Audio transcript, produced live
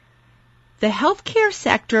The healthcare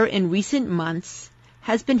sector in recent months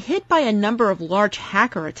has been hit by a number of large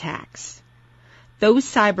hacker attacks. Those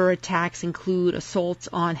cyber attacks include assaults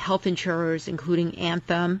on health insurers, including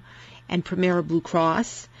Anthem and Premera Blue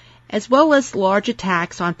Cross, as well as large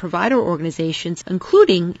attacks on provider organizations,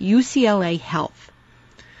 including UCLA Health.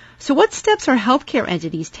 So what steps are healthcare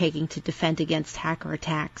entities taking to defend against hacker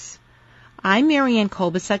attacks? I'm Marianne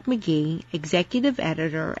Kolbasuk-McGee, Executive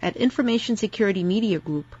Editor at Information Security Media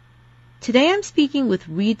Group. Today I'm speaking with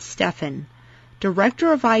Reed Stephan,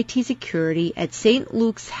 Director of IT Security at St.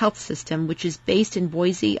 Luke's Health System, which is based in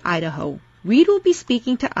Boise, Idaho. Reed will be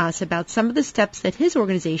speaking to us about some of the steps that his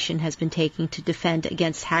organization has been taking to defend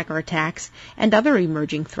against hacker attacks and other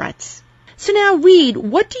emerging threats. So now, Reed,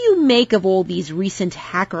 what do you make of all these recent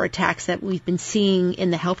hacker attacks that we've been seeing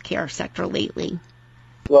in the healthcare sector lately?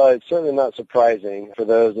 Well, it's certainly not surprising for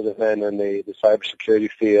those that have been in the cybersecurity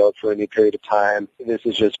field for any period of time. This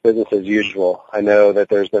is just business as usual. I know that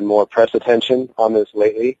there's been more press attention on this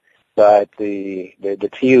lately, but the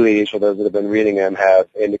tea leaves, for those that have been reading them, have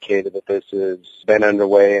indicated that this has been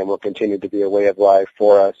underway and will continue to be a way of life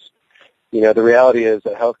for us. You know, the reality is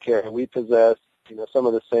that healthcare, we possess, some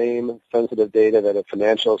of the same sensitive data that a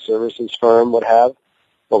financial services firm would have,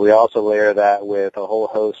 but we also layer that with a whole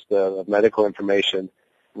host of medical information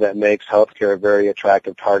that makes healthcare a very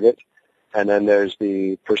attractive target. And then there's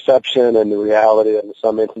the perception and the reality that in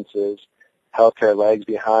some instances, healthcare lags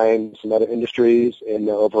behind some other industries in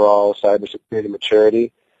the overall cybersecurity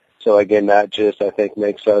maturity. So again, that just, I think,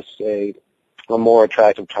 makes us a more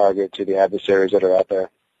attractive target to the adversaries that are out there.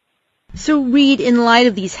 So, Reed, in light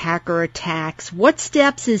of these hacker attacks, what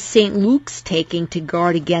steps is St. Luke's taking to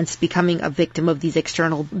guard against becoming a victim of these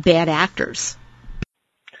external bad actors?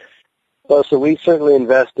 Well, so we certainly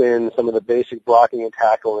invest in some of the basic blocking and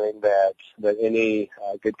tackling that any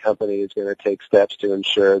good company is going to take steps to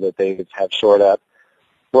ensure that they have shored up.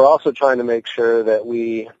 We're also trying to make sure that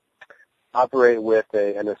we operate with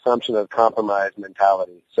an assumption of compromise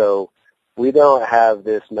mentality. So we don't have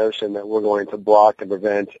this notion that we're going to block and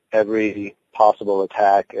prevent every possible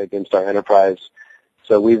attack against our enterprise.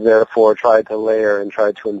 So we've therefore tried to layer and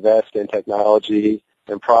tried to invest in technology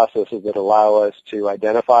and processes that allow us to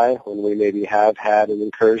identify when we maybe have had an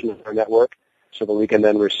incursion in our network so that we can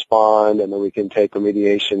then respond and then we can take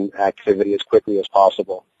remediation activity as quickly as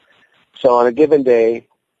possible. So on a given day,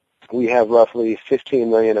 we have roughly 15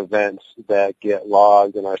 million events that get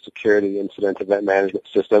logged in our security incident event management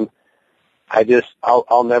system.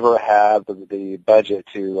 I'll never have the budget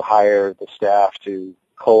to hire the staff to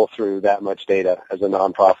cull through that much data as a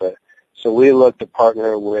nonprofit. So we look to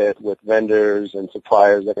partner with vendors and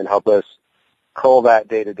suppliers that can help us cull that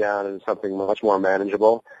data down into something much more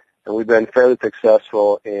manageable. And we've been fairly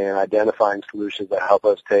successful in identifying solutions that help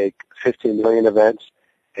us take 15 million events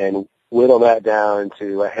and whittle that down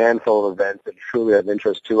to a handful of events that truly have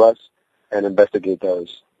interest to us and investigate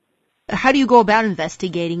those. How do you go about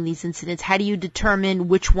investigating these incidents? How do you determine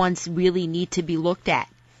which ones really need to be looked at?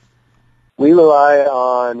 We rely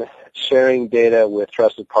on sharing data with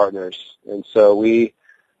trusted partners. And so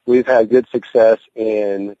we've had good success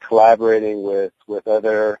in collaborating with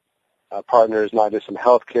other partners, not just in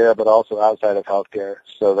healthcare, but also outside of healthcare,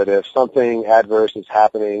 so that if something adverse is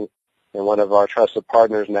happening in one of our trusted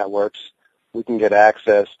partners' networks, we can get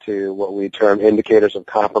access to what we term indicators of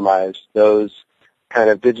compromise, those kind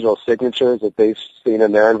of digital signatures that they've seen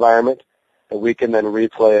in their environment, and we can then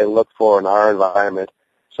replay and look for in our environment.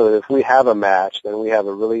 So that if we have a match, then we have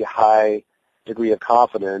a really high degree of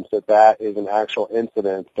confidence that that is an actual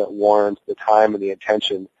incident that warrants the time and the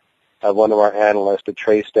attention of one of our analysts to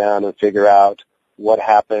trace down and figure out what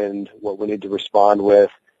happened, what we need to respond with,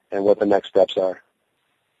 and what the next steps are.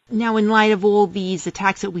 Now, in light of all these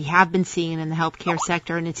attacks that we have been seeing in the healthcare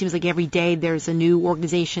sector, and it seems like every day there's a new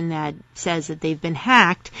organization that says that they've been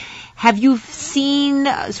hacked, have you seen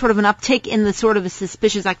sort of an uptick in the sort of a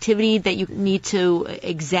suspicious activity that you need to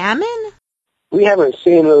examine? We haven't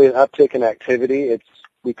seen really an uptick in activity.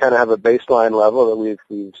 We kind of have a baseline level that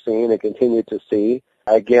we've seen and continue to see.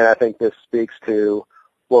 Again, I think this speaks to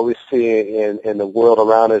what we see in the world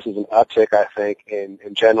around us is an uptick, I think, in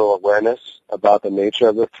general awareness about the nature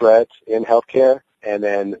of the threat in healthcare. And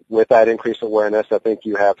then with that increased awareness, I think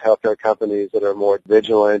you have healthcare companies that are more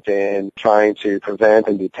vigilant in trying to prevent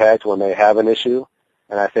and detect when they have an issue.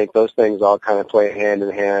 And I think those things all kind of play hand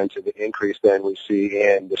in hand to the increase then we see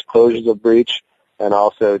in disclosures of breach and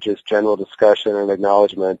also just general discussion and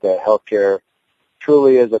acknowledgement that healthcare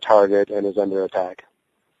truly is a target and is under attack.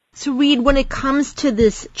 So, Reed, when it comes to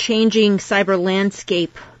this changing cyber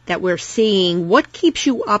landscape that we're seeing, what keeps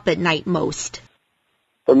you up at night most?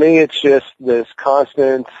 For me, it's just this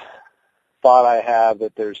constant thought I have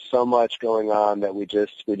that there's so much going on that we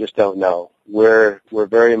just don't know. We're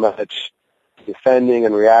very much defending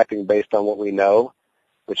and reacting based on what we know,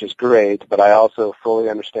 which is great, but I also fully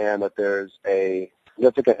understand that there's a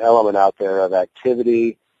significant element out there of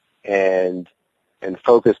activity and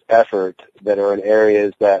focused effort that are in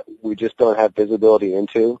areas that we just don't have visibility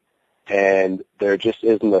into, and there just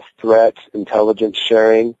isn't a threat intelligence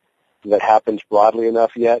sharing that happens broadly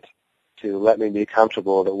enough yet to let me be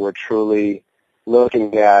comfortable that we're truly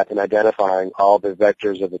looking at and identifying all the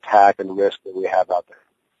vectors of attack and risk that we have out there.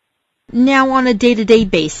 Now, on a day-to-day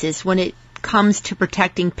basis, when it comes to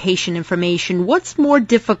protecting patient information, what's more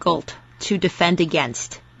difficult to defend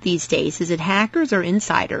against these days? Is it hackers or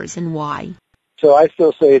insiders, and why? So I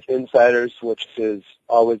still say it's insiders, which has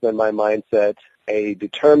always been my mindset. A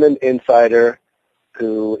determined insider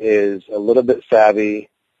who is a little bit savvy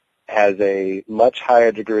has a much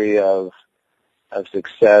higher degree of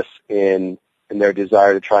success in their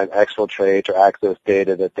desire to try and exfiltrate or access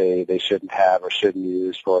data that they shouldn't have or shouldn't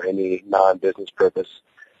use for any non-business purpose.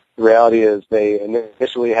 The reality is they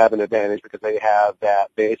initially have an advantage because they have that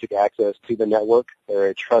basic access to the network. They're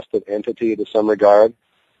a trusted entity to some regard.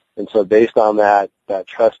 And so based on that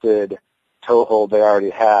trusted toehold they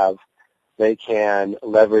already have, they can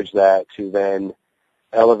leverage that to then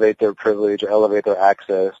elevate their privilege or elevate their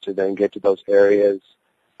access to then get to those areas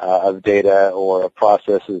of data or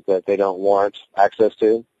processes that they don't want access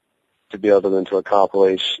to be able to then to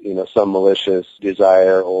accomplish, some malicious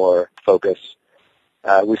desire or focus.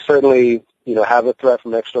 We certainly, have a threat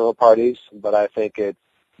from external parties, but I think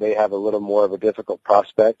they have a little more of a difficult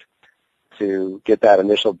prospect to get that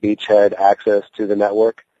initial beachhead access to the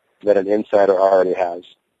network that an insider already has.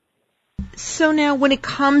 So now, when it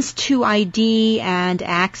comes to ID and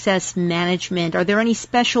access management, are there any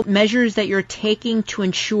special measures that you're taking to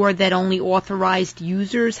ensure that only authorized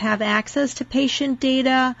users have access to patient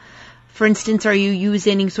data? For instance, are you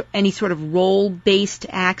using any sort of role-based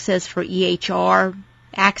access for EHR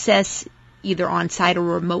access, either on-site or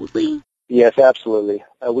remotely? Yes, absolutely.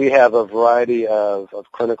 We have a variety of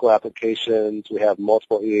clinical applications. We have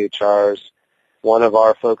multiple EHRs. One of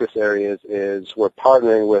our focus areas is we're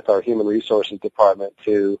partnering with our human resources department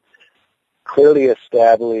to clearly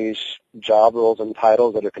establish job roles and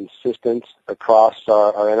titles that are consistent across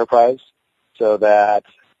our enterprise so that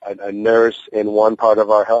a nurse in one part of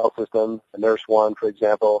our health system, a nurse one, for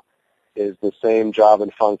example, is the same job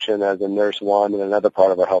and function as a nurse one in another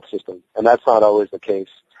part of our health system. And that's not always the case.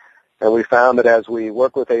 And we found that as we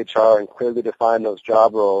work with HR and clearly define those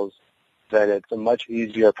job roles, then it's a much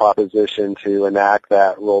easier proposition to enact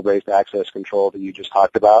that role-based access control that you just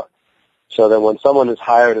talked about. So that when someone is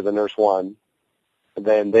hired as a nurse one,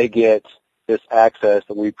 then they get this access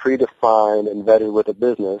that we predefined and vetted with a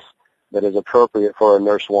business that is appropriate for a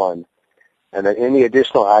nurse one. And then any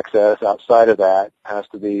additional access outside of that has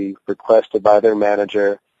to be requested by their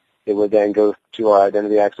manager. It would then go to our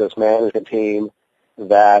identity access management team.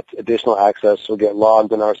 That additional access will get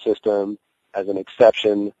logged in our system as an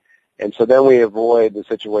exception. And so then we avoid the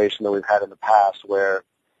situation that we've had in the past where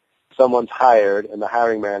someone's hired and the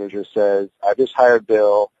hiring manager says, I just hired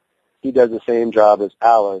Bill. He does the same job as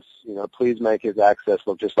Alice. Please make his access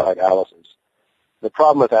look just like Alice's. The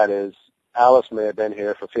problem with that is Alice may have been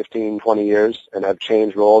here for 15, 20 years and have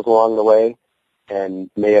changed roles along the way and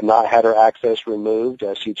may have not had her access removed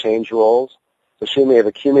as she changed roles. So she may have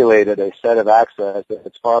accumulated a set of access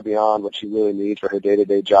that's far beyond what she really needs for her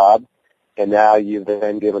day-to-day job. And now you've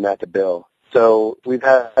then given that to Bill. So we've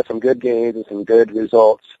had some good gains and some good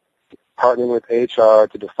results partnering with HR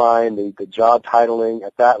to define the job titling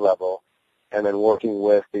at that level and then working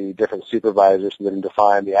with the different supervisors to then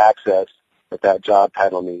define the access that job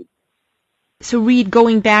title needs. So, Reed,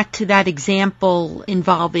 going back to that example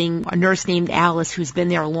involving a nurse named Alice who's been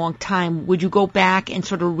there a long time, would you go back and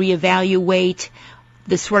sort of reevaluate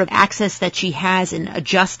the sort of access that she has and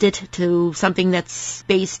adjust it to something that's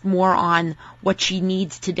based more on what she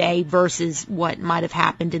needs today versus what might have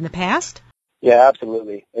happened in the past? Yeah,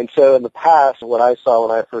 absolutely. And so in the past, what I saw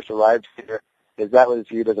when I first arrived here is that was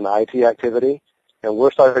viewed as an IT activity, and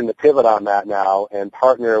we're starting to pivot on that now and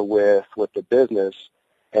partner with the business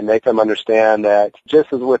and make them understand that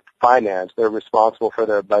just as with finance, they're responsible for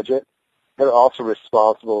their budget, they're also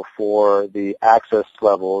responsible for the access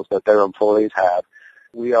levels that their employees have.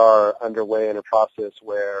 We are underway in a process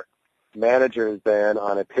where managers then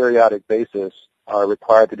on a periodic basis are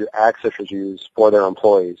required to do access reviews for their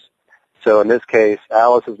employees. So in this case,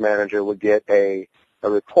 Alice's manager would get a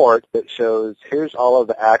report that shows here's all of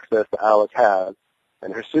the access that Alice has,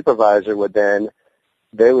 and her supervisor would then,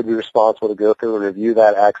 they would be responsible to go through and review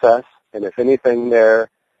that access, and if anything there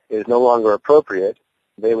is no longer appropriate,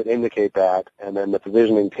 they would indicate that, and then the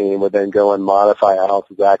provisioning team would then go and modify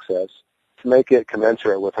Alice's access to make it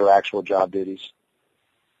commensurate with her actual job duties.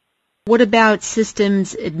 What about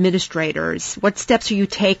systems administrators? What steps are you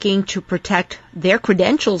taking to protect their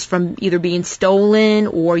credentials from either being stolen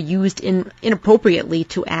or used inappropriately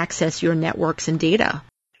to access your networks and data?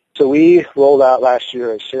 So we rolled out last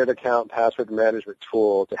year a shared account password management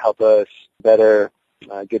tool to help us better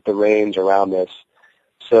get the reins around this,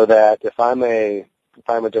 so that if I'm a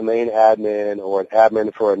domain admin or an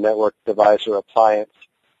admin for a network device or appliance,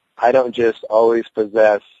 I don't just always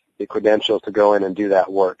possess the credentials to go in and do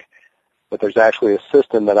that work. But there's actually a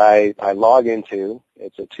system that I log into.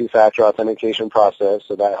 It's a two-factor authentication process,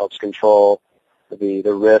 so that helps control the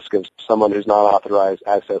risk of someone who's not authorized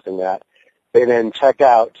accessing that. They then check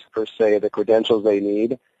out, per se, the credentials they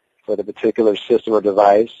need for the particular system or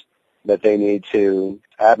device that they need to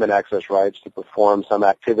admin access rights to perform some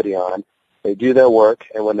activity on. They do their work,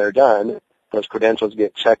 and when they're done, those credentials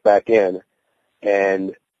get checked back in,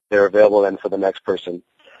 and they're available then for the next person.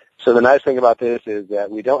 So the nice thing about this is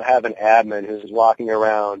that we don't have an admin who's walking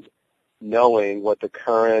around knowing what the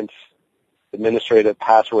current administrative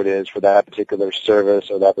password is for that particular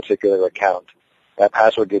service or that particular account. That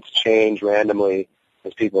password gets changed randomly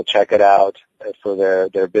as people check it out for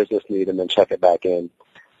their business need and then check it back in.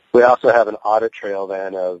 We also have an audit trail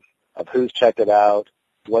then of who's checked it out,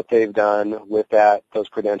 what they've done with those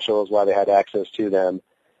credentials, why they had access to them.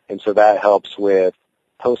 And so that helps with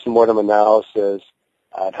post-mortem analysis.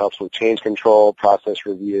 It helps with change control, process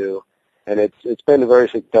review, and it's been a very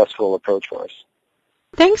successful approach for us.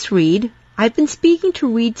 Thanks, Reed. I've been speaking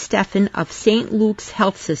to Reed Stephan of St. Luke's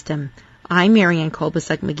Health System. I'm Marianne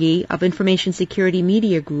Kolbasuk-McGee of Information Security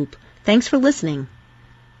Media Group. Thanks for listening.